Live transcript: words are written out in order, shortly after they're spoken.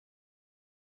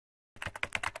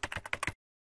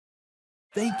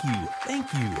Thank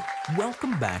you.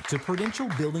 Welcome back to Prudential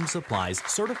Building Supplies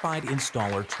Certified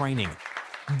Installer Training.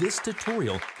 This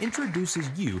tutorial introduces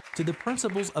you to the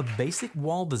principles of basic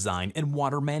wall design and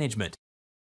water management.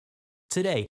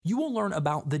 Today, you will learn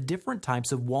about the different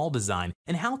types of wall design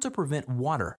and how to prevent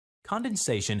water,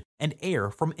 condensation, and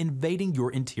air from invading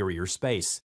your interior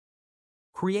space.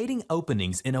 Creating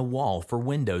openings in a wall for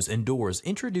windows and doors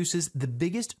introduces the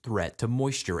biggest threat to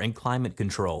moisture and climate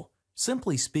control.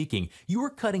 Simply speaking, you are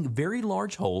cutting very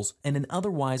large holes in an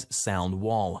otherwise sound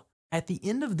wall. At the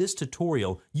end of this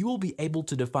tutorial, you will be able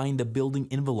to define the building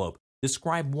envelope,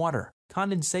 describe water,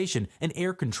 condensation, and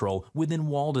air control within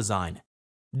wall design,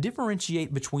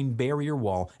 differentiate between barrier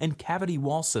wall and cavity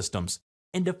wall systems,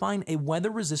 and define a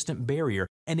weather-resistant barrier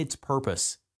and its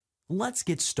purpose. Let's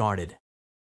get started.